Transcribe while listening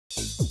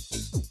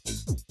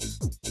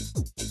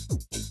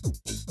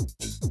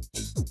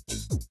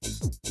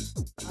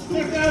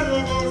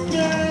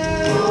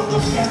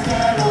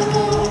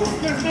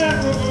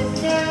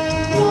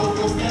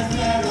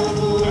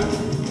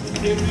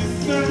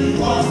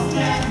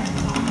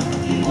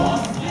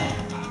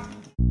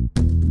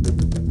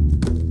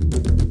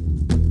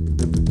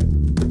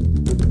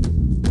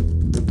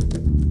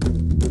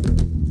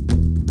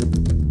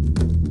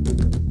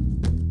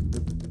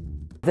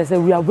There's a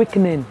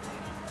reawakening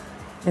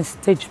in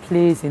stage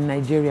plays in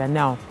Nigeria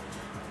now.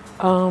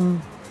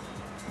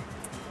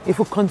 If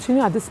we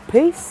continue at this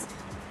pace,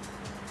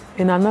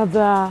 in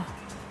another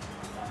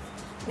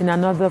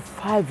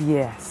 5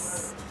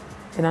 years,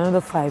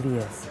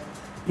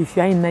 if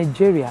you are in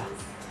Nigeria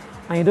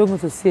and you don't go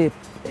to see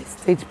a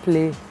stage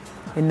play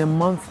in a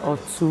month or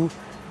two,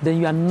 then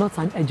you are not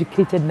an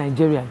educated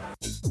Nigerian.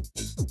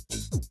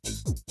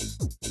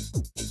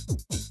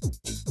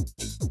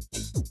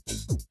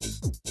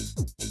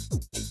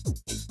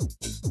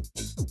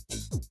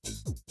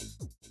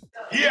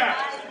 Here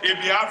in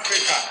the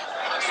Africa,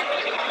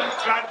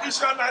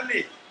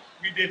 traditionally,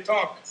 we dey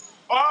talk,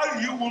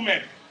 all you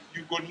women,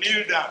 you go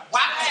kneel down.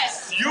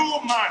 Yes. You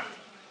man,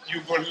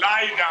 you go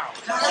lie down.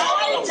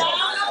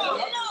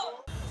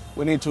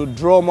 We need to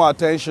draw more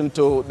attention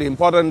to the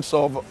importance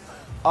of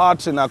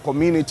arts in our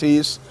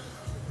communities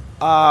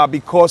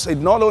because it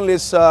not only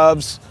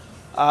serves,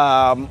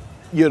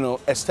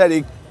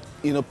 aesthetic,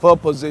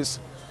 purposes,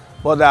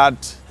 but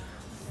that,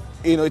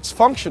 it's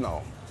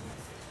functional.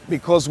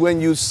 Because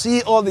when you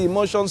see all the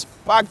emotions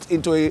packed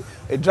into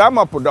a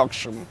drama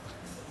production,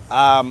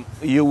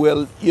 you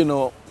will,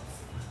 you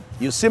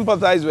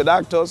sympathize with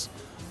actors,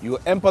 you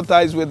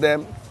empathize with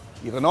them,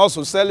 you can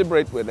also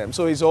celebrate with them.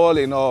 So it's all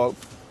in all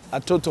a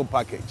total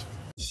package.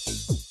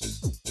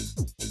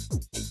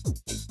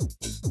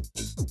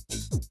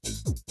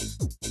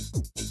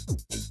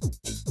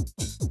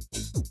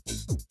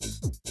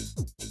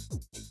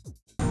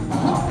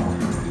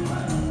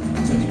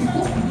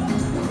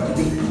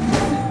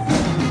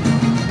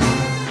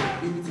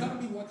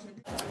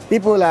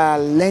 People are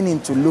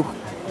learning to look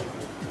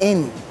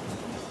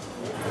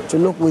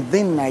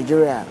within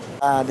Nigeria.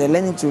 They're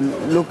learning to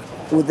look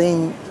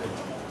within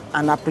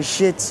and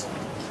appreciate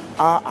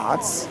our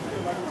arts.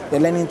 They're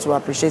learning to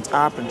appreciate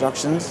our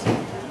productions.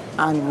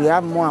 And we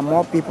have more and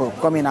more people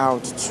coming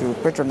out to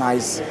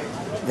patronize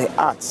the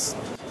arts.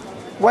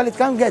 Well, it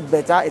can get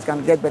better. It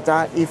can get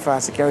better if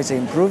security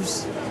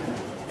improves.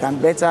 It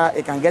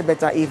can get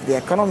better if the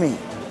economy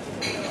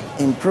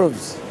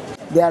improves.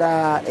 There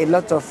are a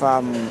lot of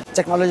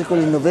technological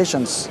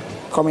innovations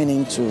coming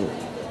into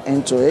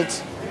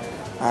it,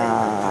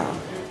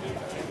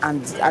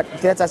 and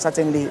theatre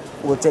certainly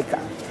will take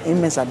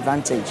immense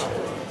advantage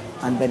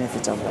and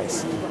benefit of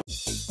this.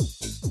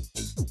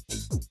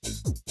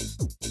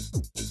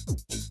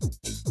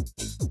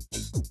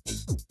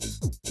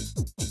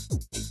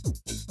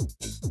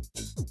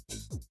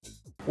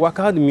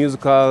 Waka the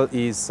Musical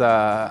is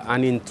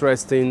an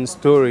interesting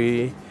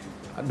story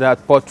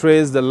that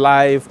portrays the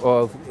life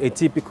of a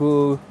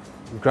typical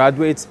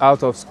graduate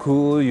out of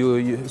school.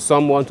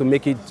 Some want to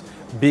make it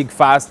big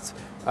fast,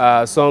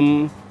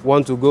 some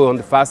want to go on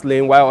the fast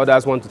lane while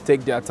others want to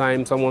take their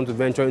time, some want to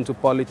venture into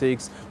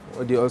politics,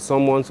 or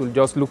some want to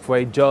just look for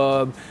a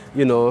job,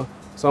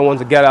 some want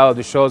to get out of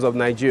the shores of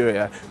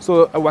Nigeria.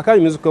 So Waka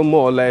the Musical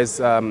more or less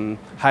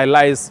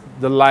highlights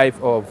the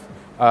life of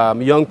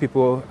young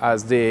people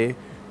as they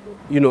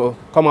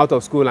come out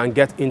of school and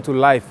get into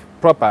life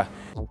proper.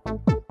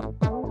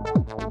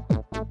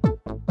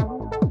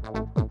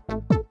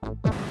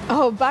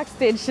 Oh,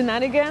 backstage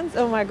shenanigans?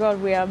 Oh my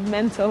God, we are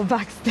mental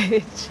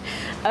backstage.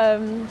 There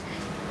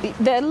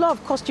are a lot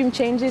of costume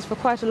changes for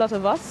quite a lot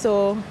of us,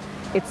 so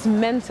it's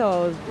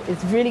mental,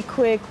 it's really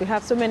quick. We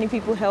have so many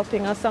people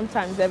helping us.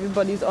 Sometimes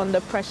everybody's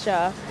under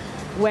pressure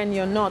when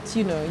you're not,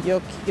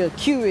 your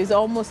queue is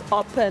almost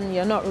up and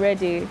you're not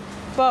ready,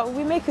 but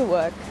we make it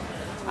work.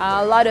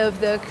 A lot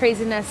of the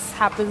craziness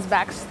happens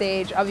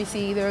backstage.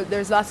 Obviously,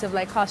 there's lots of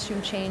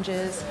costume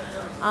changes.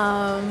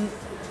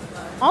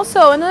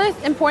 Also, another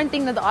important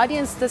thing that the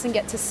audience doesn't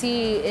get to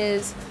see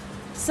is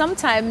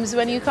sometimes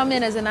when you come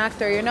in as an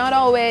actor, you're not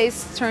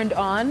always turned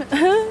on.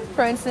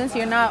 For instance,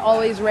 you're not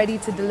always ready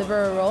to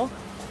deliver a role.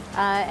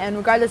 And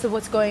regardless of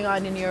what's going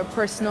on in your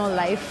personal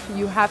life,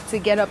 you have to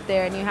get up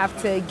there and you have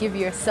to give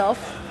yourself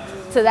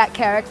to that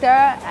character,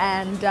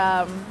 and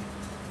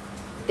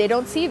they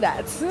don't see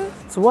that.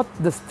 So what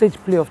the stage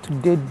play of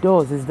today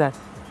does is that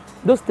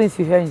those things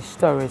you hear in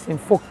stories, in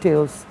folk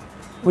tales,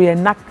 we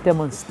enact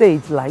them on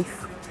stage live.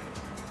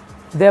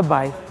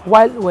 Thereby,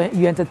 while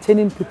you're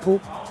entertaining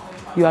people,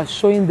 you are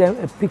showing them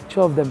a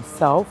picture of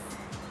themselves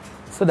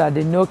so that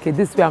they know, okay,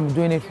 this way I'm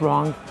doing it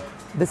wrong,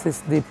 this is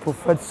the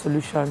preferred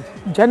solution.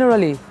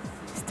 Generally,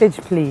 stage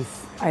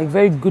plays are a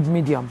very good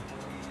medium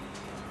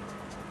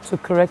to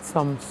correct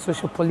some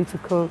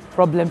socio-political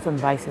problems and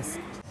vices.